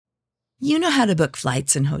You know how to book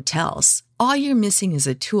flights and hotels. All you're missing is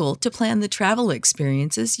a tool to plan the travel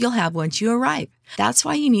experiences you'll have once you arrive. That's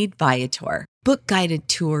why you need Viator. Book guided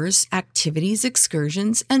tours, activities,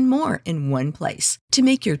 excursions, and more in one place to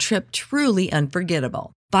make your trip truly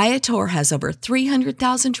unforgettable. Viator has over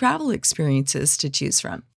 300,000 travel experiences to choose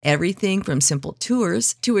from. Everything from simple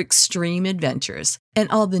tours to extreme adventures and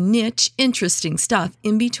all the niche, interesting stuff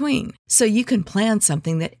in between. So you can plan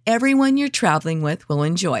something that everyone you're traveling with will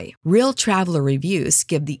enjoy. Real traveler reviews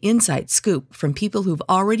give the inside scoop from people who've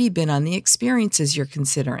already been on the experiences you're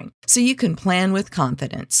considering. So you can plan with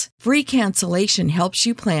confidence. Free cancellation helps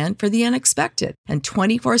you plan for the unexpected. And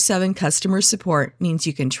 24/7 customer support means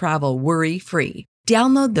you can travel worry-free.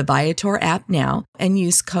 Download the Viator app now and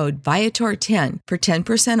use code Viator10 for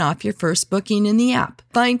 10% off your first booking in the app.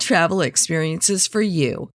 Find travel experiences for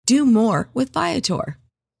you. Do more with Viator.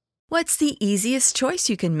 What's the easiest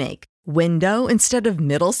choice you can make? Window instead of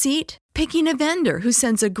middle seat? Picking a vendor who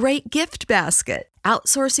sends a great gift basket?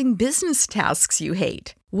 Outsourcing business tasks you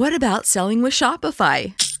hate? What about selling with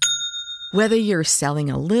Shopify? Whether you're selling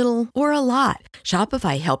a little or a lot,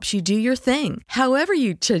 Shopify helps you do your thing, however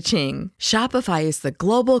you cha-ching. Shopify is the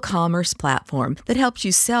global commerce platform that helps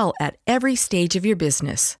you sell at every stage of your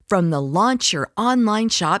business. From the launch your online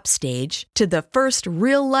shop stage to the first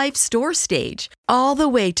real-life store stage, all the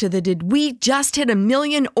way to the did we just hit a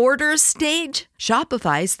million orders stage?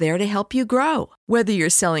 Shopify's there to help you grow. Whether you're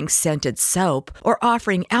selling scented soap or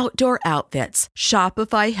offering outdoor outfits,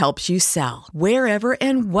 Shopify helps you sell. Wherever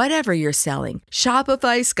and whatever you're selling,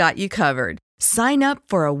 Shopify's got you covered. Sign up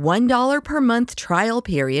for a $1 per month trial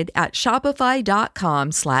period at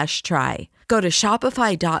shopify.com/try. Go to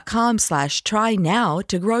shopify.com/try now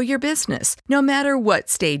to grow your business, no matter what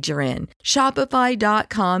stage you're in.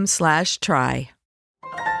 Shopify.com/try.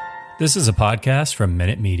 This is a podcast from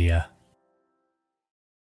Minute Media.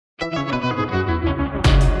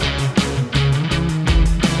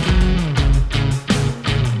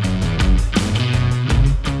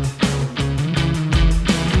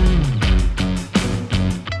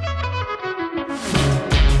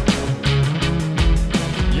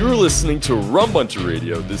 You're listening to Rum Bunter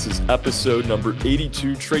Radio. This is episode number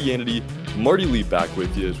 82. Trey Yanity, Marty Lee back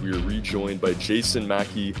with you as we are rejoined by Jason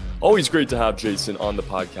Mackey. Always great to have Jason on the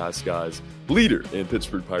podcast, guys. Leader in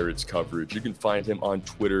Pittsburgh Pirates coverage. You can find him on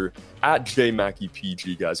Twitter at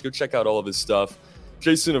JMackeyPG, guys. Go check out all of his stuff.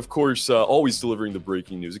 Jason, of course, always delivering the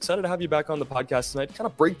breaking news. Excited to have you back on the podcast tonight to kind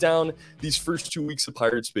of break down these first 2 weeks of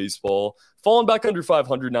Pirates baseball. Falling back under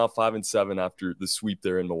 500 now, 5-7 after the sweep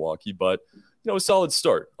there in Milwaukee, but a solid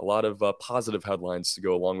start. A lot of positive headlines to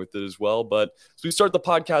go along with it as well. But as we start the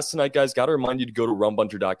podcast tonight, guys, got to remind you to go to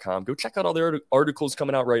rumbunter.com. Go check out all the articles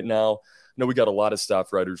coming out right now. I know we got a lot of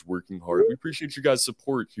staff writers working hard. We appreciate you guys'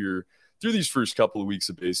 support here through these first couple of weeks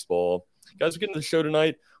of baseball. Guys, we get into the show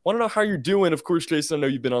tonight. Want to know how you're doing. Of course, Jason, I know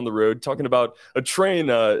you've been on the road talking about a train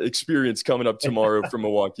experience coming up tomorrow from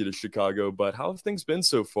Milwaukee to Chicago. But how have things been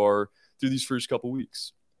so far through these first couple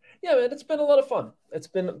weeks? Yeah, man, it's been a lot of fun. It's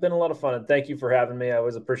been a lot of fun, and thank you for having me. I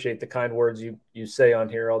always appreciate the kind words you say on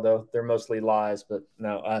here, although they're mostly lies. But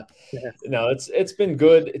no, it's been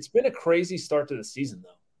good. It's been a crazy start to the season,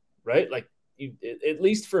 though, right? Like, at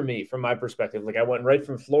least for me, from my perspective, like I went right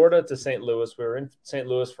from Florida to St. Louis. We were in St.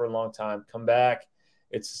 Louis for a long time. Come back,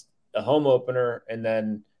 it's a home opener, and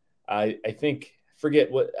then I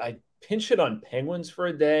forget what I pinch hit on Penguins for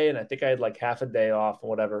a day, and I think I had like half a day off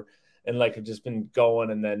and whatever. And like I've just been going,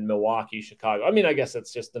 and then Milwaukee, Chicago. I mean, I guess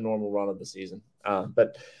that's just the normal run of the season.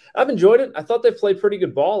 But I've enjoyed it. I thought they played pretty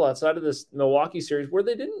good ball outside of this Milwaukee series where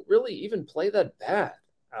they didn't really even play that bad.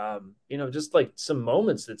 Just like some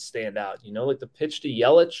moments that stand out, like the pitch to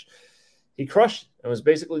Yelich, he crushed it. It was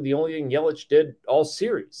basically the only thing Yelich did all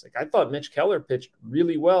series. Like I thought Mitch Keller pitched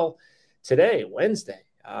really well today, Wednesday.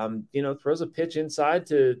 Throws a pitch inside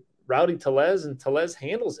to Rowdy Tellez, and Tellez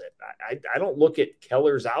handles it. I don't look at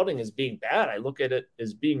Keller's outing as being bad. I look at it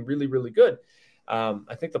as being really, really good.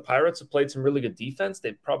 I think the Pirates have played some really good defense.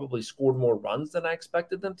 They've probably scored more runs than I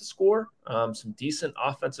expected them to score. Some decent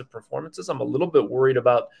offensive performances. I'm a little bit worried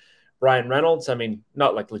about Brian Reynolds. I mean,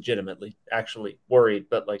 not like legitimately actually worried,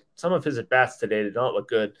 but like some of his at-bats today did not look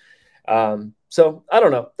good. So I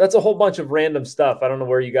don't know. That's a whole bunch of random stuff. I don't know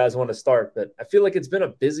where you guys want to start, but I feel like it's been a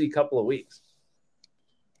busy couple of weeks.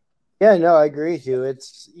 Yeah, no, I agree with you.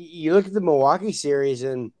 You look at the Milwaukee series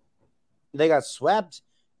and they got swept,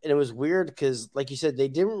 and it was weird because, like you said, they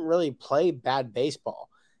didn't really play bad baseball.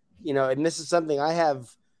 And this is something I have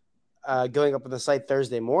going up on the site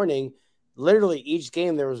Thursday morning. Literally each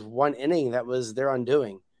game there was one inning that was their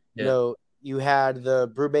undoing. Yeah. You had the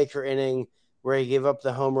Brubaker inning where he gave up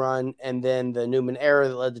the home run, and then the Newman error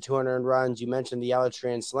that led to 200 runs. You mentioned the Yelich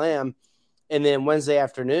grand slam. And then Wednesday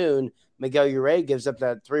afternoon, Miguel Ure gives up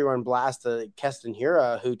that 3-run blast to Keston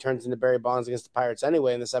Hiura, who turns into Barry Bonds against the Pirates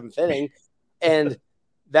anyway in the 7th inning. And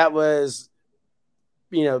that was,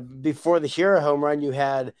 before the Hiura home run, you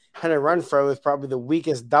had Henry Renfroe with probably the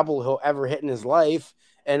weakest double he'll ever hit in his life,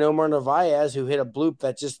 and Omar Narvaez, who hit a bloop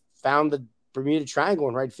that just found the Bermuda Triangle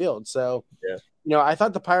in right field. So, I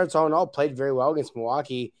thought the Pirates all in all played very well against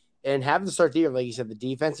Milwaukee, and having to start the year, like you said, the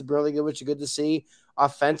defense has been really good, which is good to see.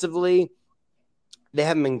 Offensively, they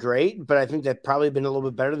haven't been great, but I think they've probably been a little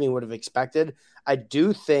bit better than you would have expected. I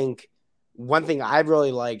do think one thing I've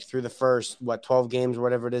really liked through the first, 12 games or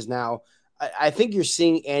whatever it is now, I think you're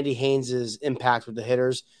seeing Andy Haynes' impact with the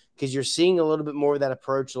hitters, because you're seeing a little bit more of that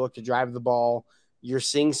approach to look to drive the ball. You're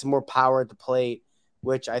seeing some more power at the plate,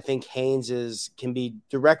 which I think Haynes can be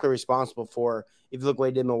directly responsible for if you look what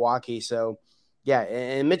he did in Milwaukee. So, yeah,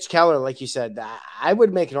 and Mitch Keller, like you said, I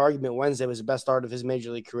would make an argument Wednesday was the best start of his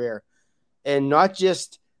major league career. And not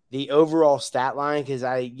just the overall stat line, because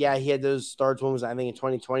he had those starts. One was, I think, in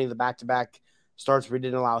 2020, the back-to-back starts where he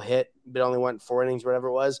didn't allow a hit, but only went 4 innings, whatever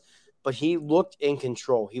it was. But he looked in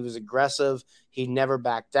control. He was aggressive. He never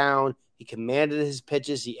backed down. He commanded his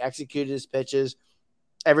pitches. He executed his pitches.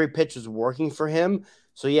 Every pitch was working for him.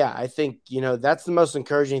 So, yeah, I think, that's the most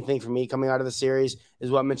encouraging thing for me coming out of the series is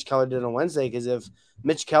what Mitch Keller did on Wednesday, because if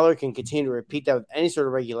Mitch Keller can continue to repeat that with any sort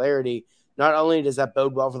of regularity, not only does that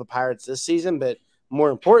bode well for the Pirates this season, but more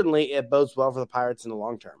importantly, it bodes well for the Pirates in the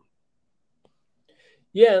long term.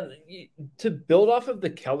 Yeah, to build off of the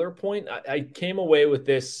Keller point, I came away with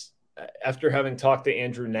this after having talked to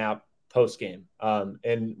Andrew Knapp post-game.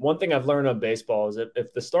 And one thing I've learned on baseball is that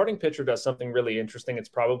if the starting pitcher does something really interesting, it's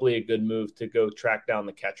probably a good move to go track down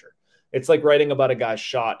the catcher. It's like writing about a guy's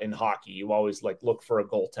shot in hockey. You always look for a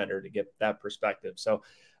goaltender to get that perspective. So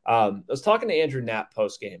I was talking to Andrew Knapp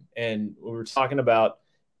post-game, and we were talking about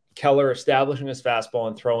Keller establishing his fastball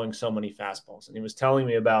and throwing so many fastballs. And he was telling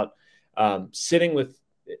me about sitting with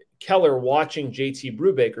Keller watching JT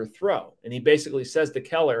Brubaker throw. And he basically says to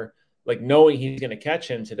Keller, knowing he's going to catch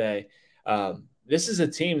him today, this is a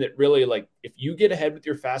team that really, if you get ahead with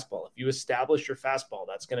your fastball, if you establish your fastball,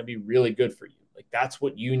 that's going to be really good for you. That's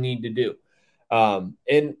what you need to do.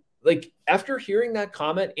 And after hearing that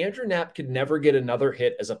comment, Andrew Knapp could never get another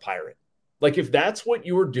hit as a Pirate. If that's what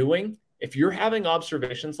you're doing, if you're having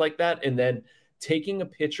observations like that and then taking a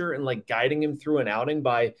pitcher and guiding him through an outing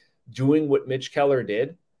by doing what Mitch Keller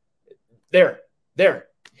did, there,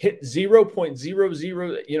 hit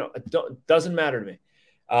 0.00, it doesn't matter to me.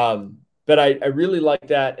 But I really like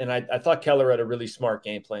that. And I thought Keller had a really smart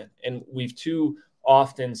game plan. And we've too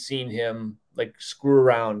often seen him screw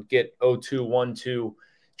around, get 0-2, 1-2,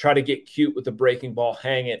 try to get cute with the breaking ball,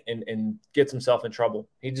 hang it, and gets himself in trouble.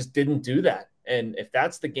 He just didn't do that. And if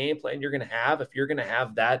that's the game plan you're going to have, if you're going to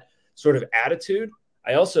have that sort of attitude,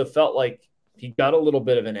 I also felt like he got a little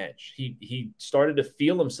bit of an edge. He started to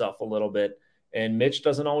feel himself a little bit, and Mitch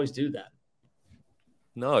doesn't always do that.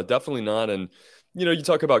 No, definitely not. And, you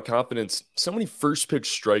talk about confidence, so many first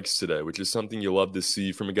pitch strikes today, which is something you love to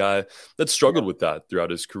see from a guy that struggled with that throughout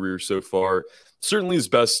his career so far. Certainly his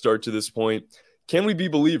best start to this point. Can we be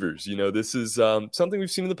believers? This is something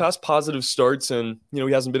we've seen in the past, positive starts, and,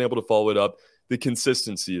 he hasn't been able to follow it up. The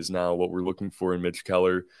consistency is now what we're looking for in Mitch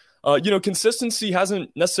Keller. Consistency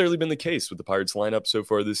hasn't necessarily been the case with the Pirates lineup so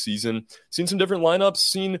far this season. Seen some different lineups,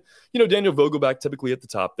 seen, Daniel Vogelbach typically at the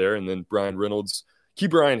top there, and then Brian Reynolds,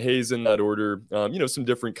 keep Brian Hayes in that order. Some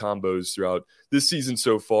different combos throughout this season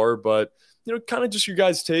so far, but, kind of just your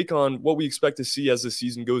guys' take on what we expect to see as the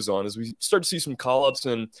season goes on, as we start to see some call-ups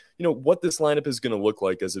and, what this lineup is going to look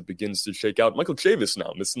like as it begins to shake out. Michael Chavis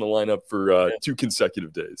now missing the lineup for 2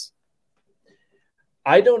 consecutive days.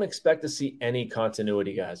 I don't expect to see any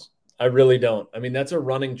continuity, guys. I really don't. I mean, that's a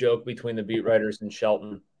running joke between the beat writers and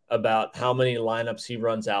Shelton about how many lineups he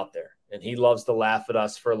runs out there. And he loves to laugh at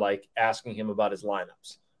us for asking him about his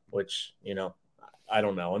lineups, which, I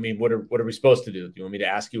don't know. I mean, what are we supposed to do? Do you want me to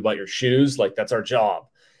ask you about your shoes? That's our job.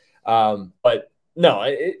 But no,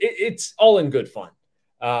 it's all in good fun.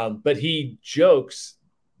 But he jokes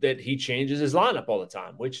that he changes his lineup all the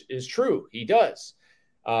time, which is true. He does.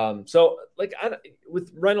 So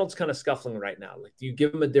with Reynolds kind of scuffling right now, do you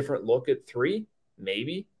give him a different look at 3?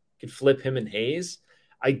 Maybe could flip him and Hayes.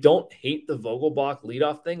 I don't hate the Vogelbach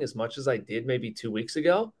leadoff thing as much as I did maybe 2 weeks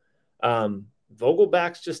ago.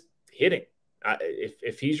 Vogelbach's just hitting.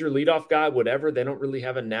 If he's your leadoff guy, whatever, they don't really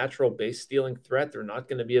have a natural base stealing threat. They're not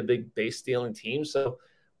going to be a big base stealing team. So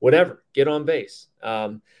whatever, get on base.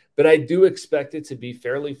 But But I do expect it to be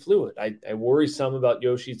fairly fluid. I worry some about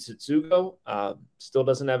Yoshi Tsutsugo. Still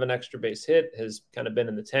doesn't have an extra base hit, has kind of been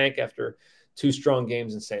in the tank after 2 strong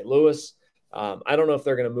games in St. Louis. I don't know if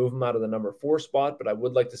they're going to move him out of the number 4 spot, but I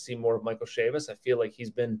would like to see more of Michael Chavis. I feel like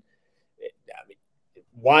he's been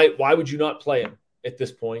why would you not play him at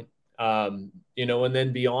this point? And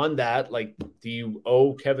then beyond that, like, do you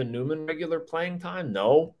owe Kevin Newman regular playing time?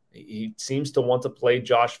 No. He seems to want to play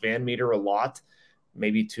Josh Van Meter a lot,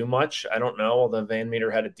 maybe too much. I don't know, although Van Meter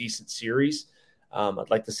had a decent series. I'd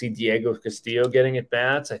like to see Diego Castillo getting at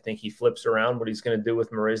bats. I think he flips around what he's going to do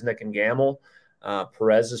with Marisnick and Gamble.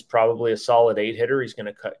 Perez is probably a solid 8 hitter. He's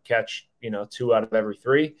going to catch, 2 out of every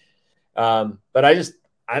 3. But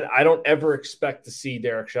I don't ever expect to see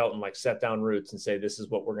Derek Shelton like set down roots and say, this is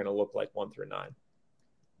what we're going to look like 1 through 9.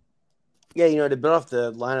 Yeah. To build off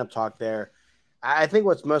the lineup talk there, I think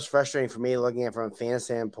what's most frustrating for me looking at it from a fan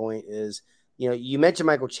standpoint is, you mentioned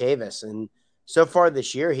Michael Chavis, and so far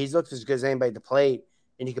this year, he's looked as good as anybody at the plate.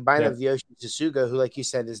 And you combine that with Yoshi Tsutsugo, who, like you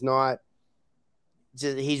said, is not –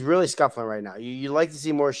 he's really scuffling right now. You like to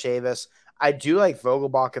see more Chavis. I do like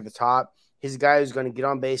Vogelbach at the top. He's a guy who's going to get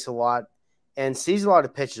on base a lot and sees a lot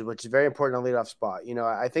of pitches, which is very important on leadoff spot.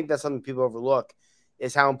 I think that's something people overlook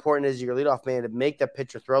is how important it is your leadoff man to make that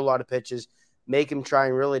pitcher throw a lot of pitches, make him try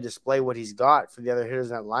and really display what he's got for the other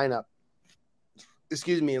hitters in that lineup.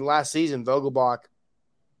 And last season, Vogelbach,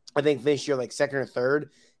 I think this year, like 2nd or 3rd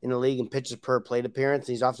in the league in pitches per plate appearance.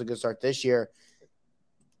 He's off to a good start this year.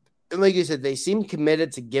 And like you said, they seem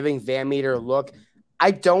committed to giving Van Meter a look.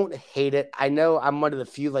 I don't hate it. I know I'm one of the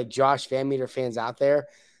few like Josh Van Meter fans out there,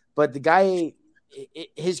 but the guy,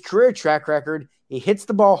 his career track record, he hits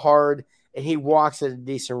the ball hard and he walks at a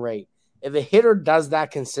decent rate. If a hitter does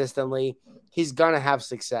that consistently, he's going to have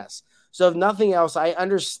success. So if nothing else, I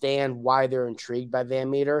understand why they're intrigued by Van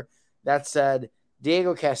Meter. That said,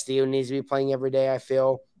 Diego Castillo needs to be playing every day, I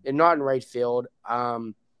feel, and not in right field.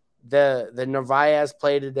 The Narvaez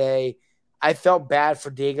play today, I felt bad for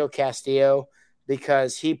Diego Castillo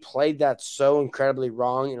because he played that so incredibly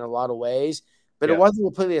wrong in a lot of ways, but it wasn't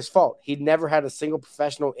completely his fault. He'd never had a single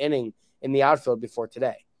professional inning in the outfield before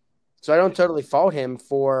today. So I don't totally fault him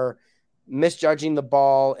for misjudging the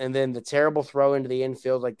ball and then the terrible throw into the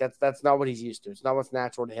infield. Like that's not what he's used to. It's not what's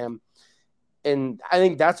natural to him. And I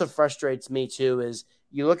think that's what frustrates me too, is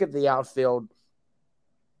you look at the outfield,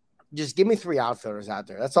 just give me 3 outfielders out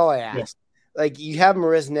there. That's all I ask. Yeah. Like you have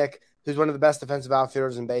Marisnick, who's one of the best defensive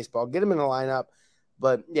outfielders in baseball. Get him in the lineup.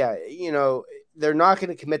 But yeah, they're not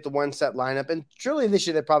going to commit to one set lineup. And truly this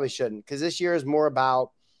year, they probably shouldn't, because this year is more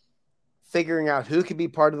about figuring out who could be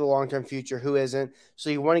part of the long-term future, who isn't. So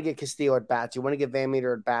you want to get Castillo at bats. You want to get Van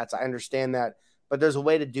Meter at bats. I understand that. But there's a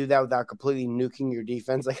way to do that without completely nuking your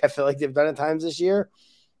defense, like I feel like they've done at times this year.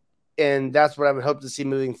 And that's what I would hope to see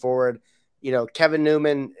moving forward. Kevin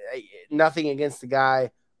Newman, nothing against the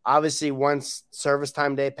guy. Obviously, once service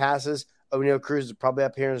time day passes, O'Neill Cruz is probably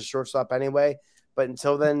up here as a shortstop anyway. But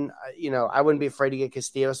until then, I wouldn't be afraid to get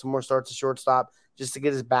Castillo some more starts at shortstop just to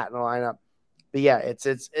get his bat in the lineup. But yeah,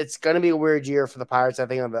 it's going to be a weird year for the Pirates, I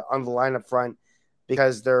think, on the lineup front,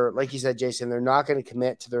 because they're, like you said, Jason, they're not going to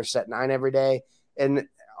commit to their set 9 every day. And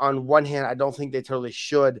on one hand, I don't think they totally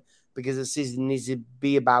should, because the season needs to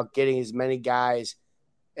be about getting as many guys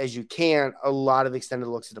as you can a lot of extended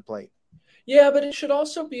looks at the plate. Yeah, but it should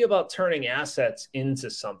also be about turning assets into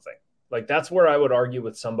something. Like that's where I would argue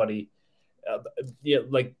with somebody.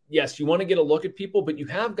 Yes, you want to get a look at people, but you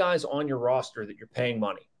have guys on your roster that you're paying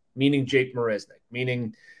money, meaning Jake Marisnick,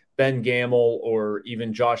 meaning Ben Gamble, or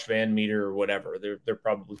even Josh Van Meter or whatever. They're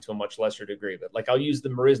probably to a much lesser degree, but like I'll use the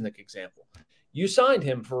Marisnick example. You signed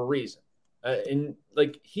him for a reason. And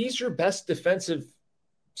like he's your best defensive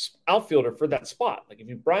outfielder for that spot. Like if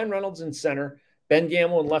you Brian Reynolds in center, Ben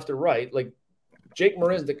Gamble in left or right, like Jake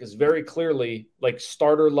Marisnick is very clearly like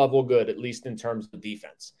starter level good, at least in terms of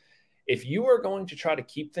defense. If you are going to try to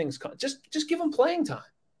keep things, just give him playing time.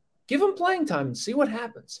 Give him playing time and see what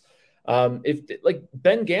happens. If like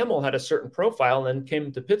Ben Gamble had a certain profile and then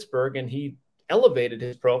came to Pittsburgh and he elevated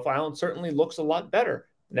his profile and certainly looks a lot better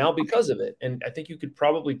now because of it. And I think you could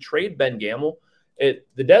probably trade Ben Gamble at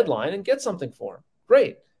the deadline and get something for him.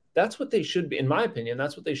 Great. That's what they should be, in my opinion,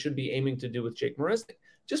 that's what they should be aiming to do with Jake Marisnick.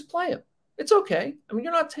 Just play him. It's okay. I mean,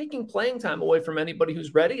 you're not taking playing time away from anybody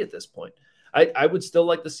who's ready at this point. I would still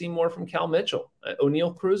like to see more from Cal Mitchell.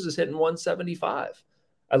 O'Neill Cruz is hitting 175.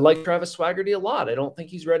 I like Travis Swaggerty a lot. I don't think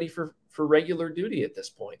he's ready for regular duty at this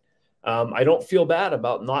point. I don't feel bad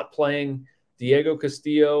about not playing Diego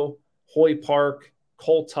Castillo, Hoy Park,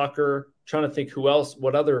 Cole Tucker, trying to think who else,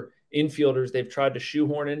 what other infielders they've tried to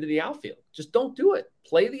shoehorn into the outfield. Just don't do it.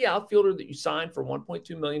 Play the outfielder that you signed for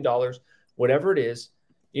 $1.2 million, whatever it is.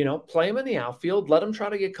 Play him in the outfield. Let him try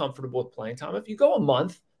to get comfortable with playing time. If you go a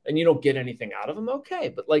month and you don't get anything out of him,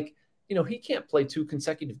 okay. But he can't play 2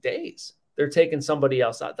 consecutive days. They're taking somebody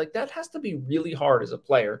else out. That has to be really hard as a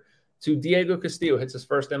player. Diego Castillo hits his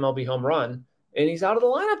first MLB home run and he's out of the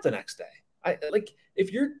lineup the next day.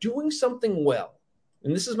 If you're doing something well,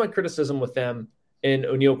 and this is my criticism with them and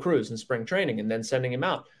O'Neal Cruz in spring training and then sending him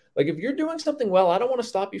out. If you're doing something well, I don't want to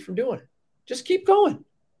stop you from doing it. Just keep going.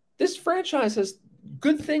 This franchise has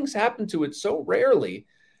good things happen to it so rarely.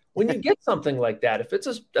 When you get something like that, if it's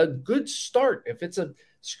a good start, if it's a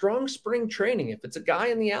strong spring training, if it's a guy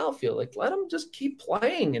in the outfield, let him just keep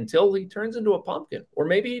playing until he turns into a pumpkin, or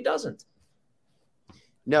maybe he doesn't.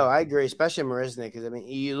 No, I agree, especially Marisnick, because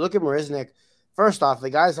you look at Marisnick. First off, the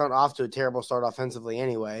guy's not off to a terrible start offensively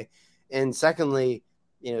anyway, and secondly,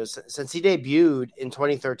 since he debuted in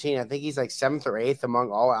 2013, I think he's 7th or 8th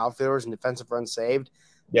among all outfielders in defensive runs saved.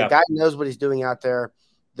 Yeah. The guy knows what he's doing out there.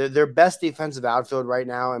 Their best defensive outfield right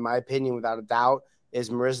now, in my opinion, without a doubt, is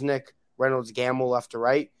Marisnick, Reynolds, Gamble left to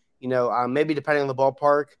right. Maybe depending on the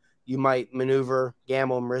ballpark, you might maneuver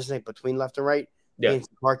Gamble and Marisnick between left and right. Yeah. PNC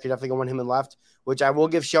Park, you're definitely going to want him in left, which I will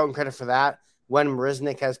give Shelton credit for that. When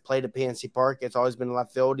Marisnick has played at PNC Park, it's always been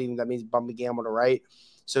left field, even that means bumping Gamble to right.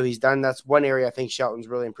 So he's done. That's one area I think Shelton's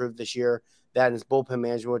really improved this year. That and his bullpen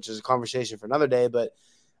management, which is a conversation for another day. But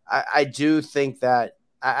I do think that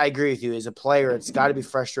I agree with you. As a player, it's got to be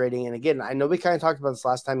frustrating. And again, I know we kind of talked about this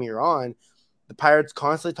last time you were on. The Pirates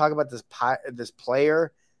constantly talk about this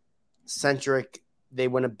player-centric they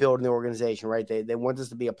want to build in the organization, right? They want this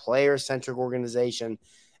to be a player-centric organization.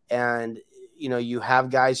 And, you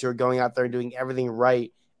have guys who are going out there and doing everything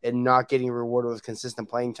right and not getting rewarded with consistent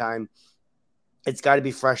playing time. It's got to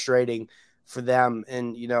be frustrating for them.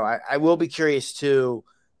 And, I will be curious, too,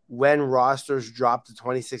 when rosters drop to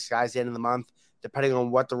 26 guys at the end of the month, depending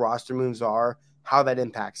on what the roster moves are, how that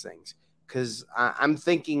impacts things. Because I'm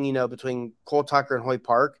thinking, between Cole Tucker and Hoyt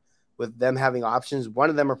Park, with them having options, one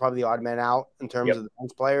of them are probably the odd man out in terms of the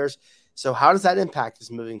bench players. So how does that impact us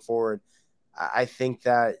moving forward? I think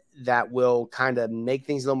that will kind of make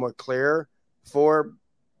things a little more clear for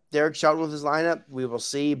Derek Shelton with his lineup. We will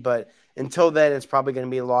see. But until then, it's probably going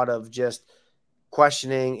to be a lot of just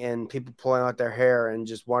questioning and people pulling out their hair and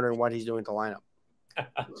just wondering what he's doing with the lineup.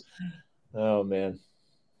 Oh, man.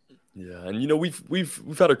 Yeah, and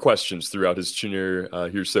we've had our questions throughout his tenure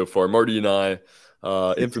here so far. Marty and I,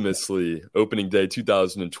 infamously, opening day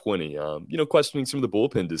 2020, questioning some of the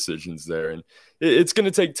bullpen decisions there, and it's going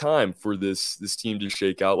to take time for this team to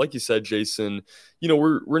shake out. Like you said, Jason,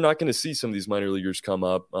 we're not going to see some of these minor leaguers come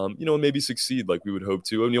up, and maybe succeed like we would hope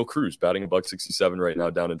to. O'Neal Cruz batting $167 right now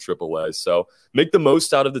down in AAA. So make the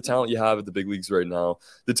most out of the talent you have at the big leagues right now,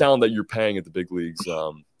 the talent that you're paying at the big leagues.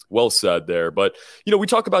 Well said there. But, we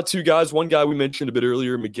talk about 2 guys. One guy we mentioned a bit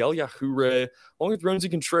earlier, Miguel Yajure, along with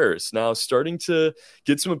Roansy Contreras, now starting to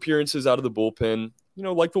get some appearances out of the bullpen.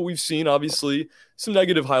 Like what we've seen, obviously, some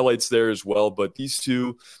negative highlights there as well. But these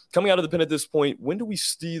 2 coming out of the pen at this point, when do we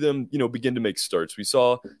see them, begin to make starts? We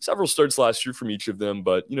saw several starts last year from each of them,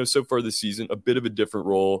 but, so far this season, a bit of a different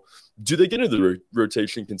role. Do they get into the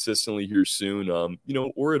rotation consistently here soon,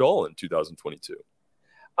 or at all in 2022?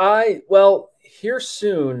 Here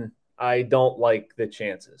soon, I don't like the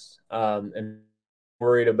chances. And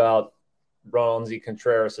worried about Roansy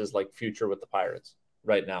Contreras' future with the Pirates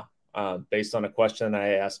right now. Based on a question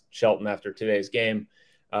I asked Shelton after today's game.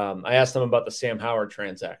 I asked him about the Sam Howard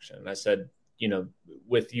transaction. And I said,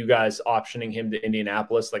 with you guys optioning him to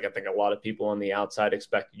Indianapolis, I think a lot of people on the outside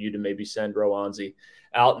expected you to maybe send Roansy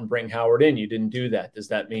out and bring Howard in. You didn't do that. Does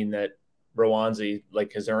that mean that Roansy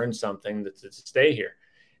has earned something to stay here?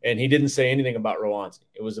 And he didn't say anything about Roansy.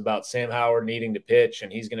 It was about Sam Howard needing to pitch,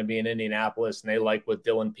 and he's going to be in Indianapolis, and they like what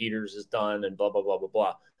Dylan Peters has done, and blah, blah, blah,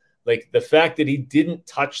 blah, blah. The fact that he didn't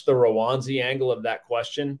touch the Roansy angle of that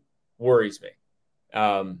question worries me.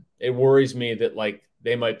 It worries me that,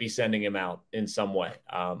 they might be sending him out in some way.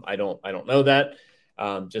 I don't know that,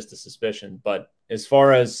 just a suspicion. But as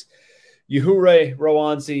far as Yajure,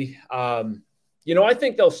 Roansy, I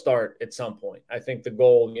think they'll start at some point. I think the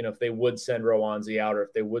goal, if they would send Roansy out or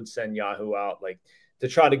if they would send Yahoo out, to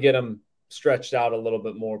try to get them stretched out a little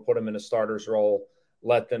bit more, put them in a starter's role,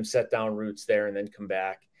 let them set down roots there and then come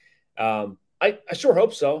back. I sure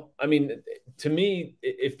hope so. To me,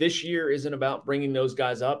 if this year isn't about bringing those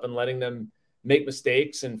guys up and letting them make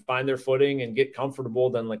mistakes and find their footing and get comfortable,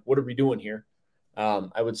 then what are we doing here?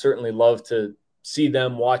 I would certainly love to see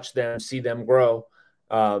them, watch them, see them grow.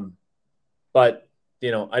 But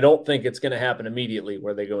I don't think it's going to happen immediately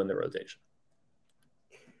where they go in the rotation.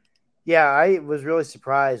 Yeah, I was really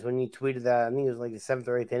surprised when you tweeted that. I think it was like the 7th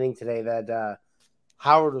or 8th inning today that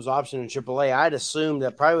Howard was optioned in AAA. I'd assumed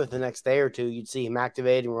that probably within the next day or two, you'd see him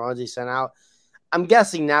activated and Ronzi sent out. I'm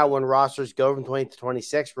guessing now when rosters go from 20 to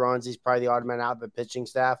 26, Ronzi's probably the automatic out of the pitching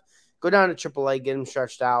staff. Go down to AAA, get him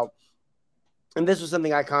stretched out. And this was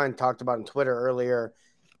something I kind of talked about on Twitter earlier,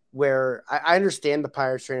 where I understand the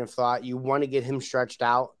Pirates' train of thought. You want to get him stretched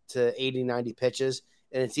out to 80, 90 pitches,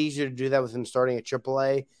 and it's easier to do that with him starting at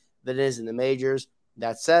AAA than it is in the majors.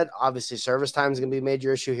 That said, obviously service time is going to be a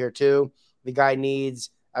major issue here too. The guy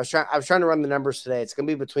needs – I was trying to run the numbers today. It's going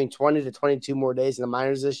to be between 20 to 22 more days in the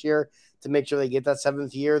minors this year to make sure they get that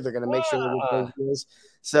 7th year. They're going to make sure they get those years.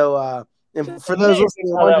 So and for those listening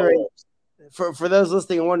and wondering – For those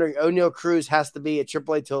listening and wondering, O'Neal Cruz has to be at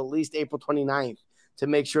AAA till at least April 29th to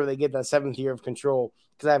make sure they get that 7th year of control,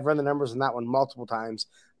 because I've run the numbers on that one multiple times.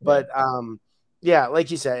 But, yeah, like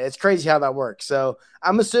you said, it's crazy how that works. So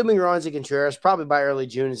I'm assuming Ronzi Contreras probably by early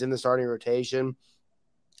June is in the starting rotation.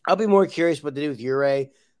 I'll be more curious what to do with Ure.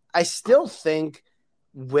 I still think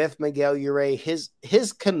with Miguel Ure,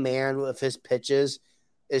 his command of his pitches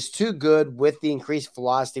is too good with the increased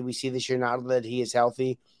velocity we see this year now that he is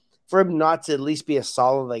healthy, for him not to at least be a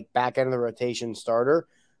solid, like, back end of the rotation starter.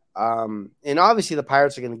 And obviously the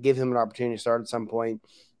Pirates are going to give him an opportunity to start at some point.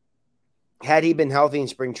 Had he been healthy in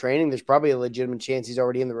spring training, there's probably a legitimate chance he's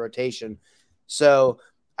already in the rotation. So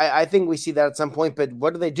I think we see that at some point. But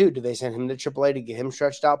what do they do? Do they send him to AAA to get him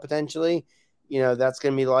stretched out potentially? That's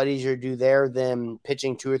going to be a lot easier to do there than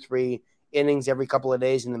pitching 2 or 3 innings every couple of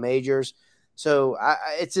days in the majors. So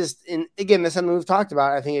it's just – and again, that's something we've talked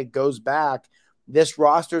about. I think it goes back. This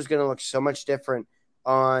roster is going to look so much different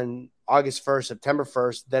on August 1st, September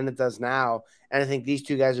 1st than it does now. And I think these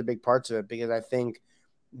two guys are big parts of it, because I think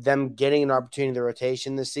them getting an opportunity in the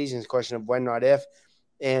rotation this season is a question of when, not if.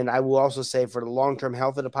 And I will also say, for the long-term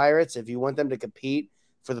health of the Pirates, if you want them to compete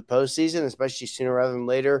for the postseason, especially sooner rather than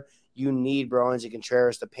later, you need Ronzi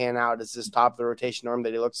Contreras to pan out as this top of the rotation arm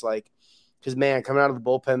that he looks like. Because, man, coming out of the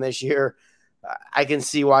bullpen this year, I can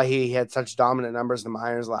see why he had such dominant numbers in the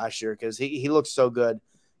minors last year, because he looks so good.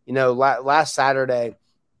 Last Saturday,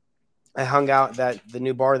 I hung out at the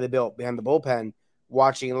new bar they built behind the bullpen,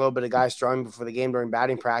 watching a little bit of guys throwing before the game during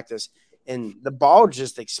batting practice, and the ball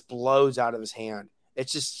just explodes out of his hand.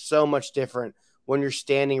 It's just so much different when you're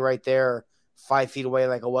standing right there 5 feet away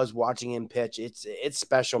like I was watching him pitch. It's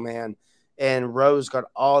special, man. And Rose got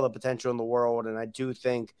all the potential in the world, and I do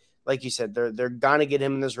think, like you said, they're gonna get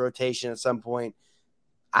him in this rotation at some point.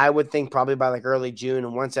 I would think probably by like early June,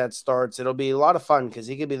 and once that starts, it'll be a lot of fun, because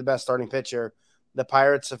he could be the best starting pitcher the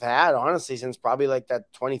Pirates have had, honestly, since probably like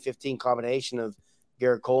that 2015 combination of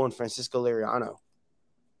Garrett Cole and Francisco Liriano.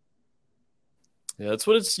 Yeah, that's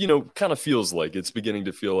what it's, kind of feels like. It's beginning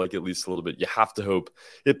to feel like, at least a little bit. You have to hope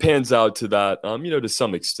it pans out to that, to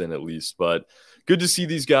some extent at least. But good to see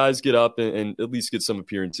these guys get up and at least get some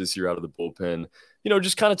appearances here out of the bullpen.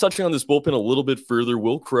 Just kind of touching on this bullpen a little bit further,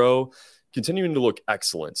 Wil Crowe continuing to look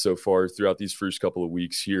excellent so far throughout these first couple of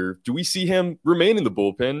weeks here. Do we see him remain in the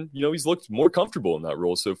bullpen? He's looked more comfortable in that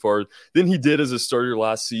role so far than he did as a starter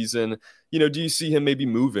last season. Do you see him maybe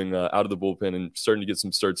moving out of the bullpen and starting to get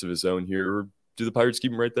some starts of his own here, or do the Pirates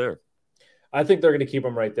keep him right there? I think they're going to keep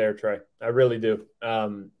him right there, Trey. I really do.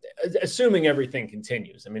 Assuming everything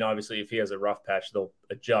continues. I mean, obviously, if he has a rough patch, they'll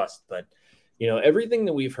adjust. But, everything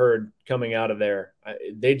that we've heard coming out of there,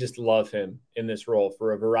 they just love him in this role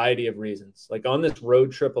for a variety of reasons. Like on this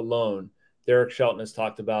road trip alone, Derek Shelton has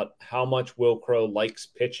talked about how much Wil Crowe likes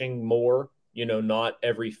pitching more, not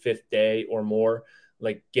every 5th day or more,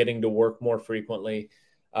 like getting to work more frequently.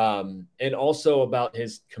 And also about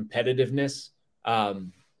his competitiveness.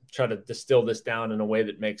 Try to distill this down in a way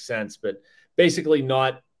that makes sense, but basically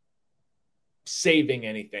not saving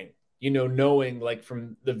anything, knowing like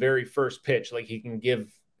from the very first pitch, like he can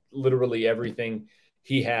give literally everything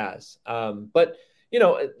he has. But,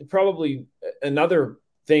 probably another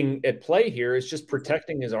thing at play here is just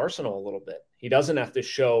protecting his arsenal a little bit. He doesn't have to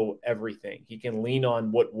show everything. He can lean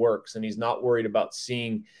on what works, and he's not worried about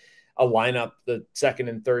seeing a lineup the second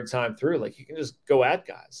and third time through. Like, he can just go at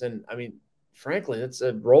guys. And I mean, frankly, that's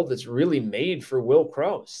a role that's really made for Wil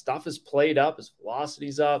Crowe. Stuff is played up, his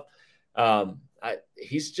velocity's up.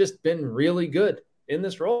 He's just been really good in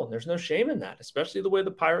this role. And there's no shame in that, especially the way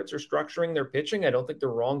the Pirates are structuring their pitching. I don't think they're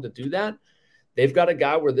wrong to do that. They've got a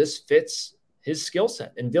guy where this fits his skill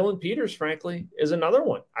set. And Dylan Peters, frankly, is another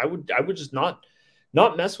one. I would just not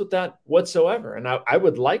mess with that whatsoever. And I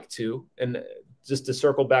would like to, and just to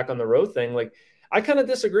circle back on the road thing, like I kind of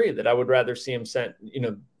disagree that I would rather see him sent,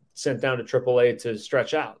 sent down to AAA to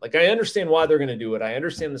stretch out. Like, I understand why they're going to do it. I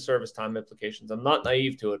understand the service time implications. I'm not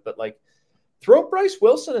naive to it, but like, throw Bryce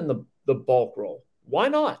Wilson in the bulk role. Why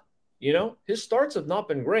not? You know, his starts have not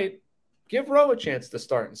been great. Give Rowe a chance to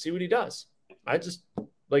start and see what he does. I just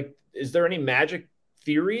like, is there any magic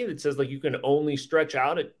theory that says like you can only stretch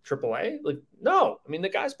out at AAA? Like, no. I mean, the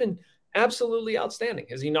guy's been absolutely outstanding.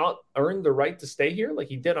 Has he not earned the right to stay here like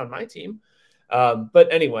he did on my team? But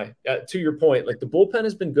anyway, to your point, like the bullpen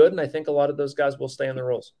has been good, and I think a lot of those guys will stay in their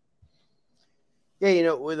roles. Yeah, you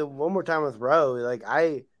know, with one more time with Rowe, like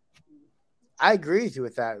I agree with you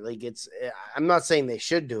with that. Like, I'm not saying they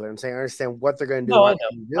should do it. I'm saying I understand what they're going to do. No, I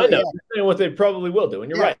know. Yeah. I'm saying what they probably will do,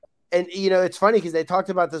 and you're right. And, you know, it's funny because they talked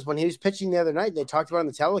about this when he was pitching the other night. They talked about it on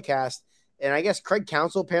the telecast, and I guess Craig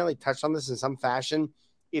Counsell apparently touched on this in some fashion,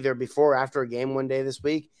 either before or after a game one day this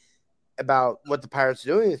week, about what the Pirates are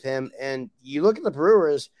doing with him. And you look at the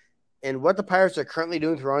Brewers, and what the Pirates are currently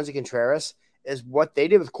doing with Roansy Contreras is what they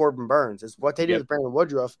did with Corbin Burns, is what they did with Brandon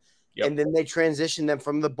Woodruff, and then they transition them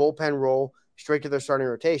from the bullpen role straight to their starting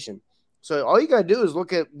rotation. So all you got to do is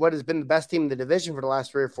look at what has been the best team in the division for the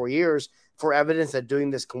last 3 or 4 years for evidence that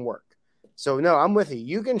doing this can work. So, no, I'm with you.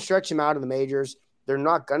 You can stretch them out in the majors. They're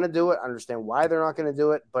not going to do it. I understand why they're not going to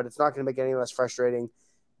do it, but it's not going to make it any less frustrating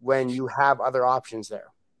when you have other options there.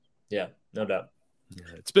 Yeah, no doubt. Yeah,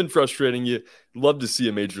 it's been frustrating. You love to see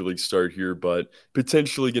a major league start here, but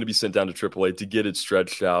potentially going to be sent down to AAA to get it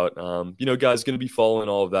stretched out. You know, guys, going to be following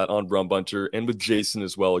all of that on Rum Bunter and with Jason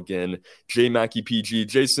as well. Again, J Mackey PG.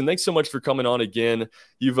 Jason, thanks so much for coming on again.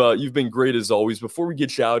 You've been great as always. Before we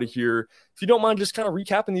get you out of here, if you don't mind just kind of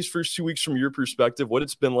recapping these first 2 weeks from your perspective, what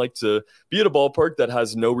it's been like to be at a ballpark that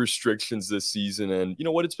has no restrictions this season, and you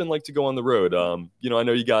know what it's been like to go on the road. You know, I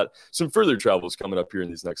know you got some further travels coming up here in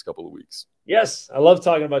these next couple of weeks. Yes, I love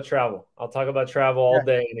talking about travel. I'll talk about travel all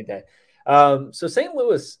day, any day. So St.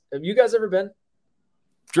 Louis, have you guys ever been?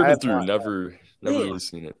 Driven through, never really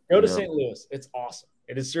seen it. Go to St. Louis. It's awesome.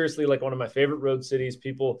 It is seriously like one of my favorite road cities.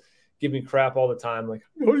 People give me crap all the time. Like,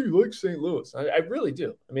 how do you like St. Louis? I really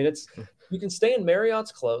do. I mean, you can stay in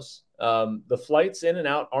Marriott's close. The flights in and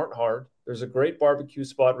out aren't hard. There's a great barbecue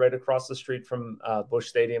spot right across the street from Busch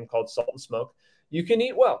Stadium called Salt and Smoke. You can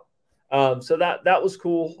eat well. So that was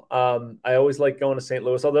cool. I always like going to St.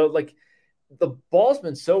 Louis, although like the ball's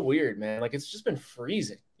been so weird, man. Like it's just been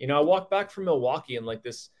freezing. You know, I walked back from Milwaukee in like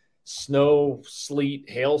this snow, sleet,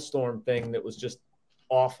 hailstorm thing that was just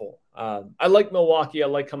awful. I like Milwaukee. I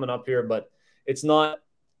like coming up here, but it's not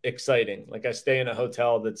exciting. Like I stay in a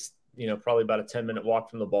hotel that's, you know, probably about a 10-minute walk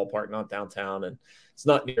from the ballpark, not downtown. And it's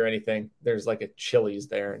not near anything. There's like a Chili's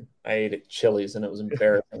there, and I ate at Chili's and it was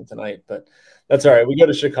embarrassing tonight, but that's all right. We go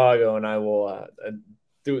to Chicago and I will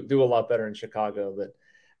do a lot better in Chicago, but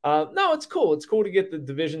no, it's cool. It's cool to get the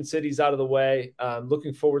division cities out of the way.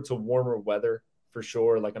 Looking forward to warmer weather for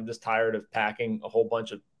sure. Like I'm just tired of packing a whole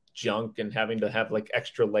bunch of junk and having to have like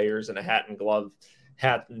extra layers and a hat and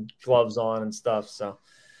gloves on and stuff. So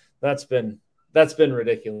that's been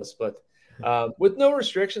ridiculous, but with no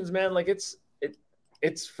restrictions, man, like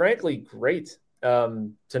it's frankly great to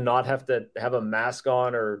not have to have a mask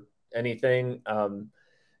on or anything.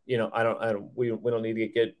 You know, we don't need to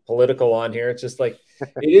get political on here. It's just like,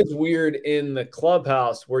 it is weird in the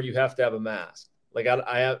clubhouse where you have to have a mask. Like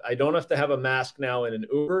I don't have to have a mask now in an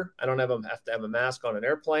Uber. I don't have to have a mask on an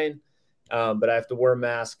airplane. But I have to wear a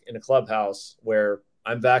mask in a clubhouse where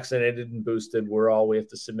I'm vaccinated and boosted. We have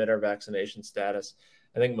to submit our vaccination status.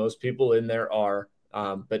 I think most people in there are,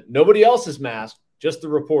 but nobody else is masked, just the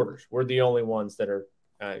reporters. We're the only ones that are,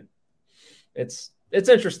 it's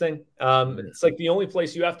interesting. It's like the only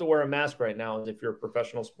place you have to wear a mask right now is if you're a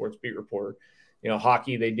professional sports beat reporter. You know,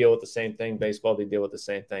 hockey, they deal with the same thing. Baseball, they deal with the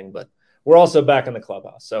same thing, but we're also back in the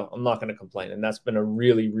clubhouse. So I'm not going to complain. And that's been a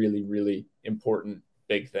really, really, really important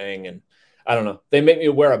big thing. And I don't know. They make me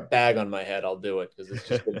wear a bag on my head. I'll do it because it's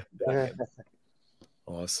just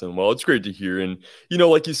awesome. Well, it's great to hear. And, you know,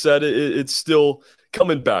 like you said, it's still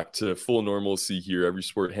coming back to full normalcy here. Every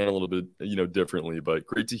sport handled a little bit, you know, differently, but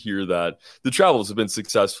great to hear that the travels have been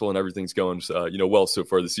successful and everything's going, you know, well so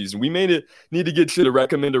far this season. We need to get you to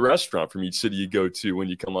recommend a restaurant from each city you go to when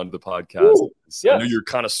you come onto the podcast. Ooh, yes. I know you're a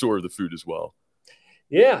connoisseur of the food as well.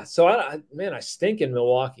 Yeah. So I stink in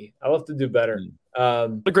Milwaukee. I'll have to do better. A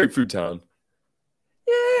great food town.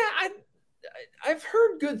 Yeah, I've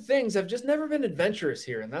heard good things. I've just never been adventurous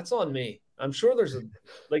here, and that's on me. I'm sure there's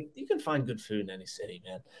you can find good food in any city,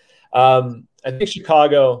 man. I think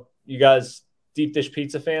Chicago, you guys deep dish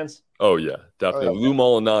pizza fans? Oh yeah, definitely. Oh, yeah. Lou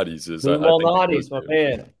Malnati's is Lou Malnati's, my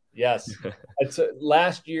man. Yes.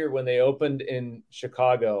 Last year when they opened in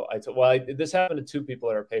Chicago, this happened to two people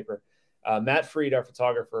at our paper. Matt Freed, our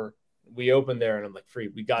photographer, we opened there and I'm like,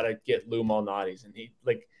 Freed, we got to get Lou Malnati's. And he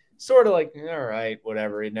like, sort of like, all right,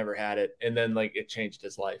 whatever. He'd never had it. And then like it changed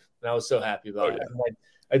his life. And I was so happy about it. And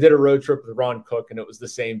I did a road trip with Ron Cook and it was the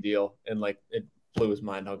same deal. And like, it blew his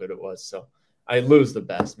mind how good it was. So Lou's the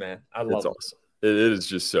best, man. I love it. Awesome. It is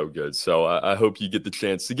just so good. So I hope you get the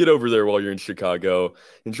chance to get over there while you're in Chicago.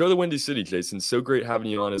 Enjoy the Windy City, Jason. So great having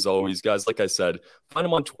you on as always. Guys, like I said, find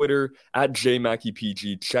him on Twitter at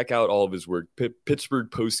JMackeyPG. Check out all of his work. Pittsburgh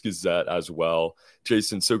Post-Gazette as well.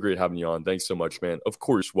 Jason, so great having you on. Thanks so much, man. Of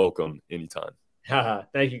course, welcome anytime.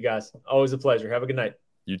 Thank you, guys. Always a pleasure. Have a good night.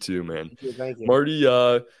 You too, man. Thank you. Marty,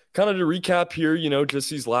 kind of to recap here, just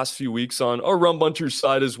these last few weeks on our Rum Bunters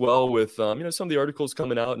side as well with, some of the articles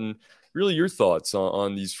coming out and really your thoughts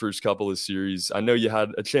on these first couple of series. I know you had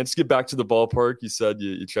a chance to get back to the ballpark. You said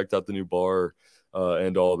you checked out the new bar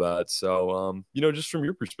and all that. So, just from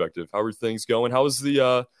your perspective, how are things going? How was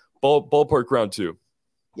the ballpark round two?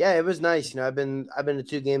 Yeah, it was nice. I've been to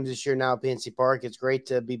 2 games this year now at PNC Park. It's great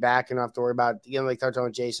to be back and not have to worry about, like talked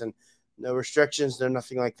about Jason, no restrictions, no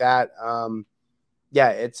nothing like that.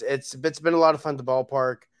 It's been a lot of fun at the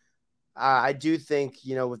ballpark. I do think,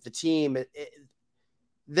 with the team,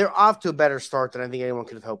 they're off to a better start than I think anyone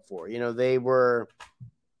could have hoped for. They were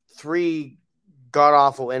 3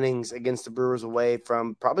 god-awful innings against the Brewers away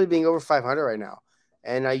from probably being over 500 right now.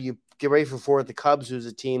 And now you get ready for 4 at the Cubs, who's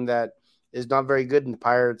a team that is not very good, and the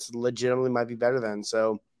Pirates legitimately might be better than.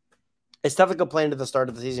 So it's tough to complain at the start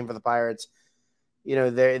of the season for the Pirates.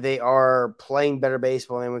 They are playing better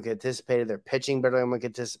baseball than anyone could anticipate. They're pitching better than anyone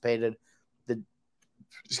could anticipated. The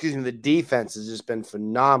defense has just been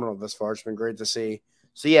phenomenal thus far. It's been great to see.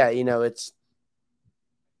 So, yeah, it's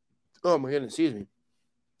 – oh, my goodness, excuse me.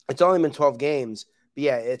 It's only been 12 games, but,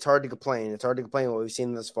 yeah, it's hard to complain. It's hard to complain what we've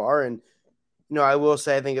seen thus far. And, I will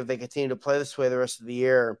say I think if they continue to play this way the rest of the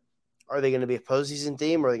year, are they going to be a postseason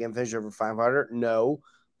team? Or are they going to finish over 500? No.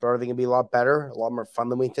 But are they going to be a lot better, a lot more fun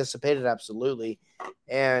than we anticipated? Absolutely.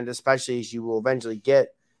 And especially as you will eventually get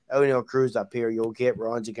O'Neill Cruz up here, you'll get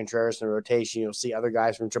Roansy Contreras in the rotation. You'll see other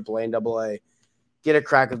guys from AAA and AA get a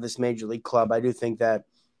crack of this major league club. I do think that,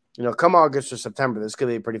 come August or September, this could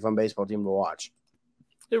be a pretty fun baseball team to watch.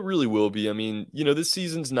 It really will be. I mean, this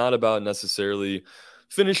season's not about necessarily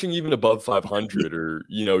finishing even above 500 or,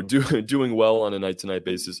 doing well on a night-to-night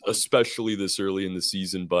basis, especially this early in the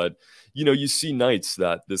season. But, you see nights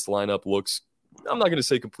that this lineup looks, I'm not going to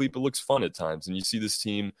say complete, but looks fun at times. And you see this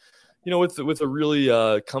team, with a really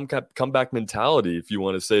comeback mentality, if you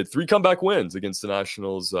want to say it. 3 comeback wins against the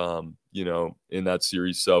Nationals, in that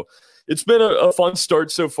series. So it's been a fun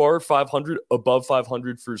start so far. 500, above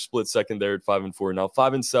 500 for split second there at 5-4. Now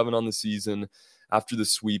 5-7 on the season after the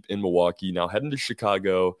sweep in Milwaukee. Now heading to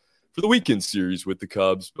Chicago for the weekend series with the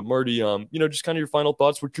Cubs. But Marty, just kind of your final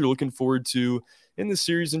thoughts, what you're looking forward to in the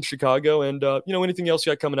series in Chicago, and anything else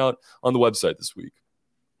you got coming out on the website this week.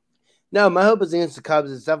 No, my hope is against the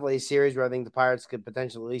Cubs. It's definitely a series where I think the Pirates could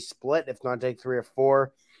potentially at least split, if not take 3 or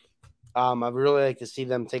 4. I'd really like to see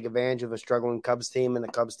them take advantage of a struggling Cubs team and a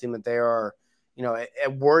Cubs team that they are,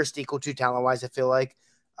 at worst equal to talent-wise, I feel like.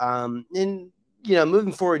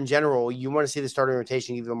 Moving forward in general, you want to see the starting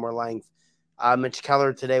rotation give them more length. Mitch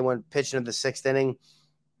Keller today went pitching of the 6th inning.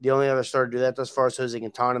 The only other starter to do that thus far is Jose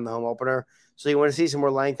Quintana in the home opener. So you want to see some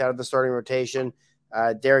more length out of the starting rotation.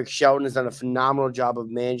 Derek Shelton has done a phenomenal job of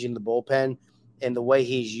managing the bullpen, and the way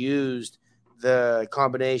he's used the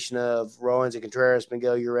combination of Roansy and Contreras,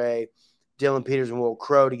 Miguel Ure, Dylan Peters, and Will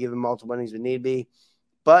Crow to give him multiple innings if need be.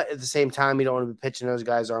 But at the same time, you don't want to be pitching those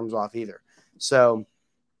guys' arms off either. So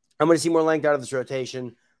I'm going to see more length out of this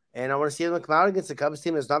rotation, and I want to see them come out against the Cubs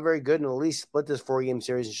team that's not very good and at least split this 4-game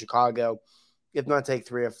series in Chicago, if not take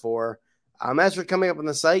 3 or 4. As for coming up on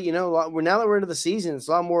the site, now that we're into the season, it's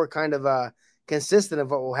a lot more kind of consistent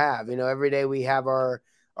of what we'll have. Every day we have our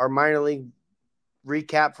minor league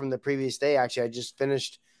recap from the previous day. Actually, I just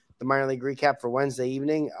finished the minor league recap for Wednesday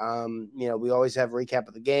evening. We always have a recap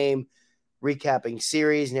of the game, recapping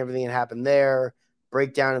series and everything that happened there,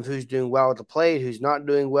 breakdown of who's doing well at the plate, who's not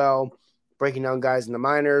doing well, breaking down guys in the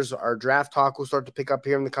minors. Our draft talk will start to pick up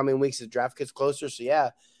here in the coming weeks as draft gets closer. So,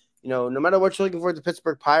 yeah, no matter what you're looking for at the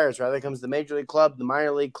Pittsburgh Pirates, whether it comes to the major league club, the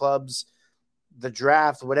minor league clubs, the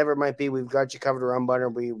draft, whatever it might be, we've got you covered around Bunter.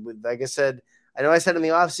 We like I said in the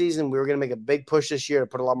offseason we were going to make a big push this year to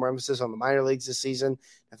put a lot more emphasis on the minor leagues this season.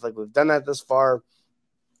 I feel like we've done that thus far.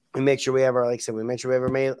 We make sure we have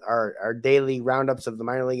our daily roundups of the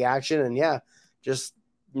minor league action. And, yeah, just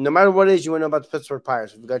no matter what it is you want to know about the Pittsburgh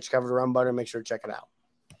Pirates, we've got you covered around Bunter. Make sure to check it out.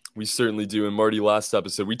 We certainly do. And Marty, last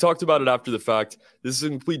episode, we talked about it after the fact. This is a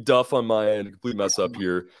complete duff on my end, a complete mess up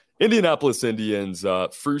here. Indianapolis Indians'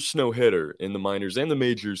 first no-hitter in the minors and the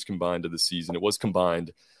majors combined of the season. It was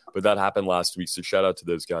combined, but that happened last week. So shout out to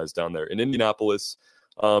those guys down there in Indianapolis.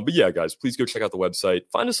 But yeah, guys, please go check out the website.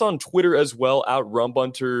 Find us on Twitter as well,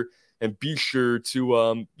 @RumBunter, and be sure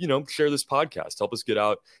to, share this podcast. Help us get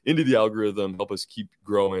out into the algorithm. Help us keep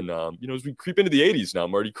growing. As we creep into the 80s now,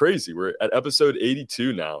 Marty, crazy. We're at episode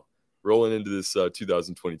 82 now, rolling into this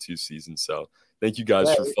 2022 season. So thank you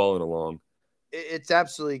guys for following along. It's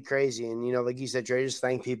absolutely crazy. And, like you said, Trey, just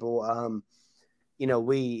thank people. I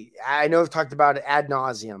know I've talked about it ad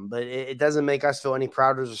nauseum, but it doesn't make us feel any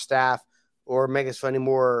prouder as a staff or make us feel any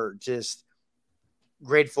more just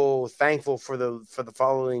grateful, thankful for the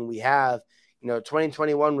following we have.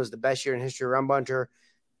 2021 was the best year in history of Rum Bunter.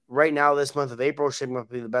 Right now, this month of April is shaping up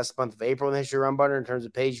to be the best month of April in the history of Rum Bunter in terms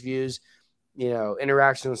of page views,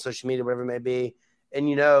 interaction on social media, whatever it may be. And,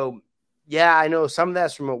 I know some of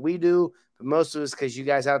that's from what we do, but most of it's because you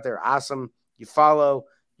guys out there are awesome. You follow,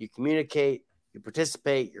 you communicate, you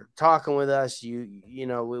participate, you're talking with us.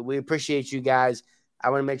 We appreciate you guys. I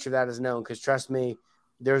want to make sure that is known because trust me,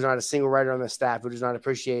 there's not a single writer on the staff who does not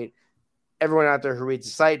appreciate everyone out there who reads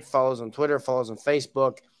the site, follows on Twitter, follows on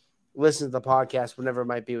Facebook, listens to the podcast, whatever it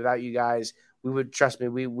might be. Without you guys, we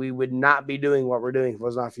would not be doing what we're doing if it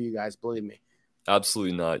was not for you guys. Believe me.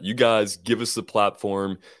 Absolutely not. You guys give us the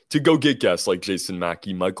platform to go get guests like Jason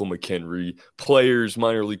Mackey, Michael McHenry, players,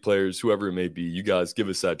 minor league players, whoever it may be. You guys give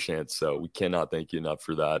us that chance. So we cannot thank you enough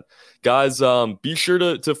for that. Guys, be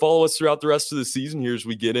sure to follow us throughout the rest of the season here as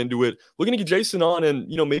we get into it. We're going to get Jason on and,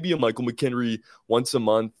 maybe a Michael McHenry once a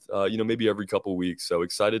month, maybe every couple of weeks. So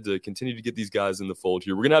excited to continue to get these guys in the fold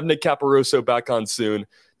here. We're going to have Nick Caparoso back on soon.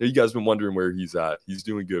 You guys have been wondering where he's at. He's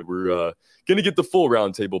doing good. We're going to get the full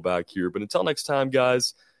roundtable back here. But until next time,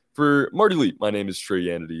 guys, for Marty Leap, my name is Trey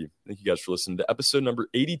Yanity. Thank you guys for listening to episode number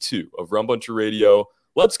 82 of Rum Bunter Radio.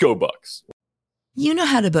 Let's go, Bucks. You know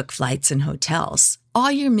how to book flights and hotels.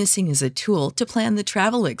 All you're missing is a tool to plan the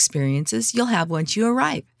travel experiences you'll have once you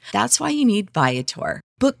arrive. That's why you need Viator.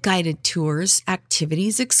 Book guided tours,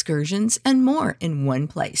 activities, excursions, and more in one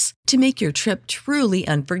place to make your trip truly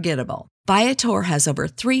unforgettable. Viator has over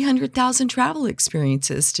 300,000 travel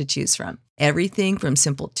experiences to choose from. Everything from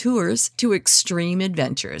simple tours to extreme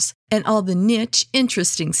adventures and all the niche,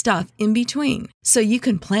 interesting stuff in between. So you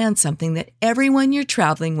can plan something that everyone you're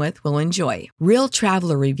traveling with will enjoy. Real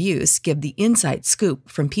traveler reviews give the inside scoop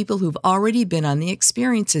from people who've already been on the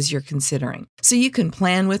experiences you're considering. So you can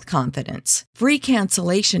plan with confidence. Free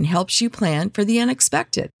cancellation helps you plan for the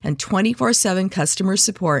unexpected. And 24/7 customer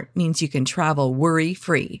support means you can travel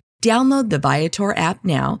worry-free. Download the Viator app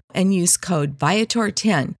now and use code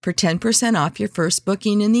Viator10 for 10% off your first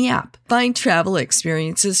booking in the app. Find travel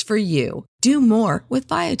experiences for you. Do more with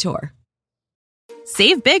Viator.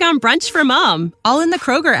 Save big on brunch for mom, all in the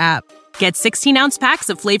Kroger app. Get 16-ounce packs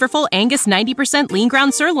of flavorful Angus 90% lean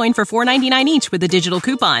ground sirloin for $4.99 each with a digital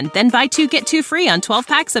coupon. Then buy 2, get 2 free on 12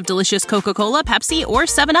 packs of delicious Coca-Cola, Pepsi, or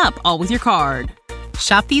 7-Up, all with your card.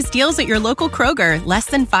 Shop these deals at your local Kroger, less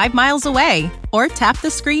than 5 miles away. Or tap the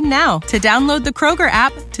screen now to download the Kroger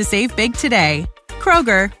app to save big today.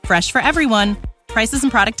 Kroger, fresh for everyone. Prices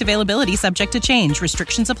and product availability subject to change.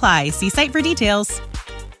 Restrictions apply. See site for details.